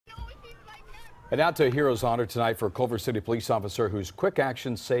And now to a hero's honor tonight for a Culver City police officer whose quick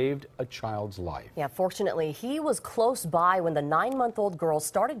action saved a child's life. Yeah, fortunately, he was close by when the 9-month-old girl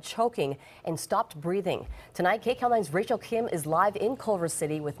started choking and stopped breathing. Tonight, KCAL 9's Rachel Kim is live in Culver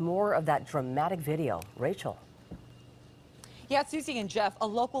City with more of that dramatic video. Rachel. Yeah, Susie and Jeff, a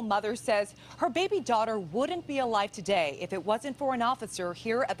local mother says her baby daughter wouldn't be alive today if it wasn't for an officer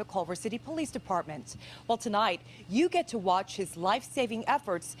here at the Culver City Police Department. Well, tonight, you get to watch his life-saving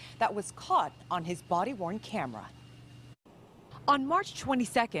efforts that was caught on his body-worn camera. On March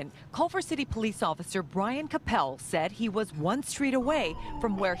 22nd, Culver City police officer Brian Capel said he was one street away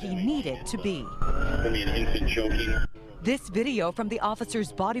from where he needed to be. This video from the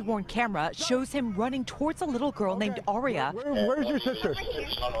officer's body-worn camera shows him running towards a little girl named Aria, Where's your sister?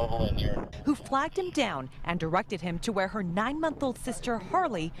 who flagged him down and directed him to where her 9-month-old sister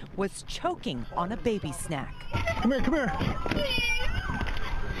Harley was choking on a baby snack. Come here, come here.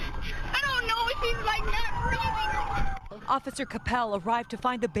 I don't know if he's like not breathing. Officer Capel arrived to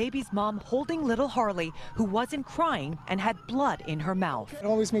find the baby's mom holding little Harley, who wasn't crying and had blood in her mouth. It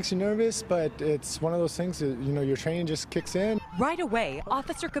always makes you nervous, but it's one of those things that, you know, your training just kicks in. Right away,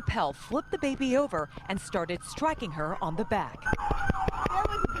 Officer Capel flipped the baby over and started striking her on the back.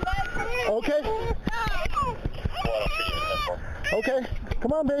 Okay. Okay,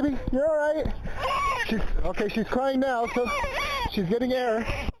 come on, baby. You're all right. She's crying now, so she's getting air.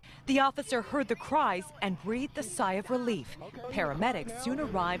 The officer heard the cries and breathed a sigh of relief. Paramedics soon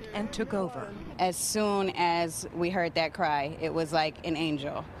arrived and took over. As soon as we heard that cry, it was like an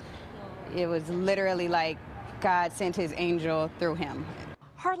angel. It was literally like God sent his angel through him.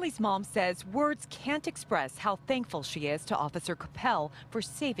 Harley's mom says words can't express how thankful she is to Officer Capel for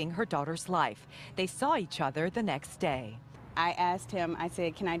saving her daughter's life. They saw each other the next day. I asked him, I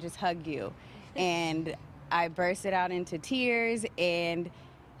said, can I just hug you? And I bursted out into tears, and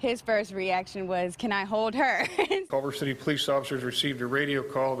his first reaction was, can I hold her? Culver City police officers received a radio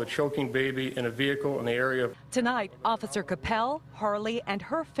call of a choking baby in a vehicle in the area. Tonight, Officer Capel, Harley, and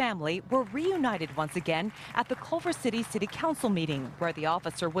her family were reunited once again at the Culver City City Council meeting, where the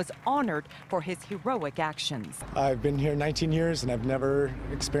officer was honored for his heroic actions. I've been here 19 years, and I've never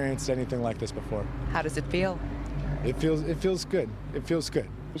experienced anything like this before. How does it feel? It feels good. It feels good.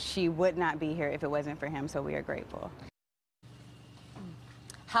 She would not be here if it wasn't for him, so we are grateful.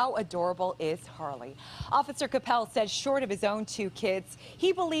 How adorable is Harley? Officer Capel said short of his own 2 kids,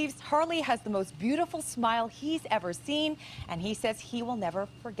 he believes Harley has the most beautiful smile he's ever seen, and he says he will never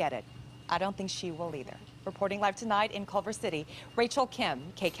forget it. I don't think she will either. Reporting live tonight in Culver City, Rachel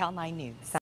Kim, KCAL 9 News.